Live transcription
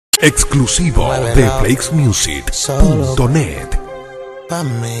Exclusivo de flexmusic.net. Pa'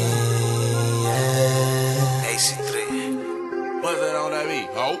 mí, AC3. What's that on that beat,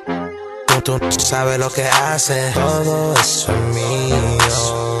 ho? Tú sabes lo que haces. Todo eso es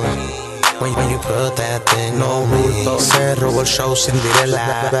mío. When you put that thing on me, se robó el show sin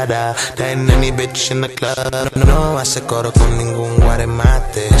direla. Ain't any bitch in the club. No hace coro con ningún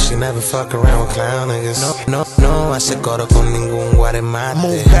guaremate. She never fuck around with clown niggas. No hace coro con ningún guaremate.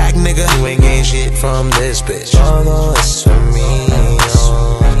 Move back, nigga. You ain't getting shit from this bitch. Todo eso es mío.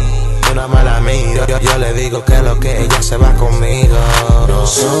 Una mala mira, yo le digo que lo que ella se va conmigo. No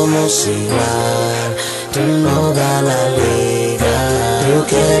somos igual, tú no das la liga. Tú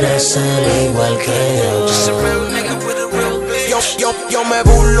quieres ser igual que yo me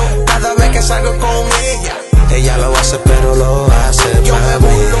burlo cada vez que salgo con ella. Ella lo hace pero lo hace. Yo me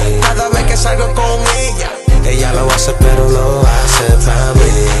burlo cada vez que salgo con ella. Ella lo hace pero lo hace para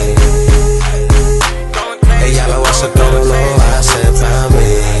mí. Ella lo hace pero lo hace para mí.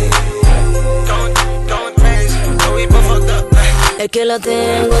 Es que lo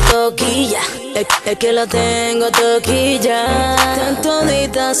tengo toquilla, es que lo tengo toquilla. Tanto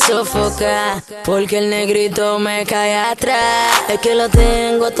todita sofoca, porque el negrito me cae atrás. Es que lo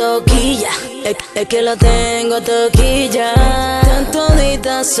tengo toquilla, es que lo tengo toquilla. Tanto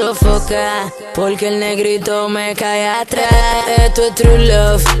todita sofoca, porque el negrito me cae atrás. Esto es true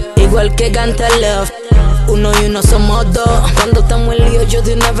love, igual que canta love. Uno y uno somos dos. Cuando estamos en lío yo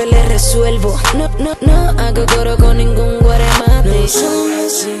de una vez le resuelvo. No hago coro con ningún guaremate. No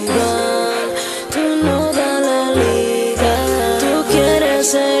somos igual, tú no das la liga. Tú quieres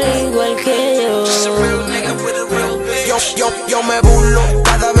ser igual que Yo me burlo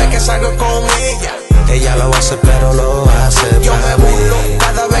cada vez que salgo con ella. Ella lo hace pero lo hace. Yo me burlo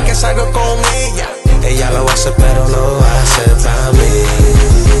cada vez que salgo con ella. Ella lo hace pero lo hace para mí.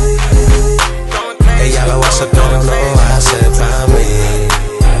 Ella lo hace pero lo hace para mí.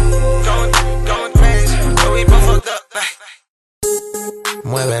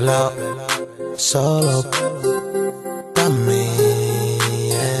 Muévelo solo para mí.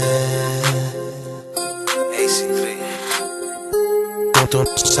 AC3. Tú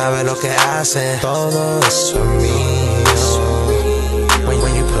sabes lo que haces. Todo eso es mío.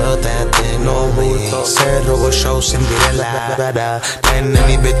 When you put that thing on me, se robó el show sin direla. Ain't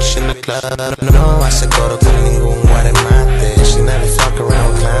any bitch in the club. No hace coro con ningún guaremate. She never fuck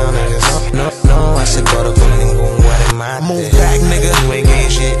around with clown niggas. No hace coro con ningún guaremate. Move back, nigga. You ain't getting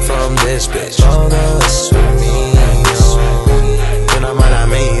shit from this bitch. Todo eso es mío. Una mala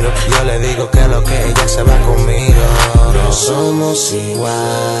miro, yo le digo que lo que ella se va conmigo. No somos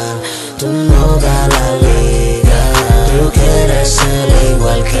igual, tú no das la liga. Tú quieres ser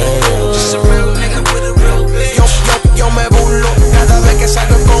igual que yo me burlo cada vez que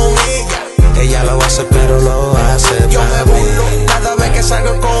salgo con ella. Ella lo hace pero lo hace. Yo me burlo cada vez que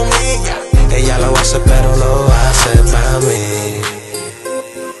salgo con ella. Ella lo hace pero lo hace para mí.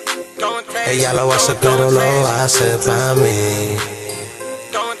 Ella lo hace pero lo hace para mí.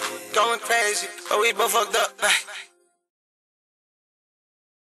 Going crazy, but we both fucked up.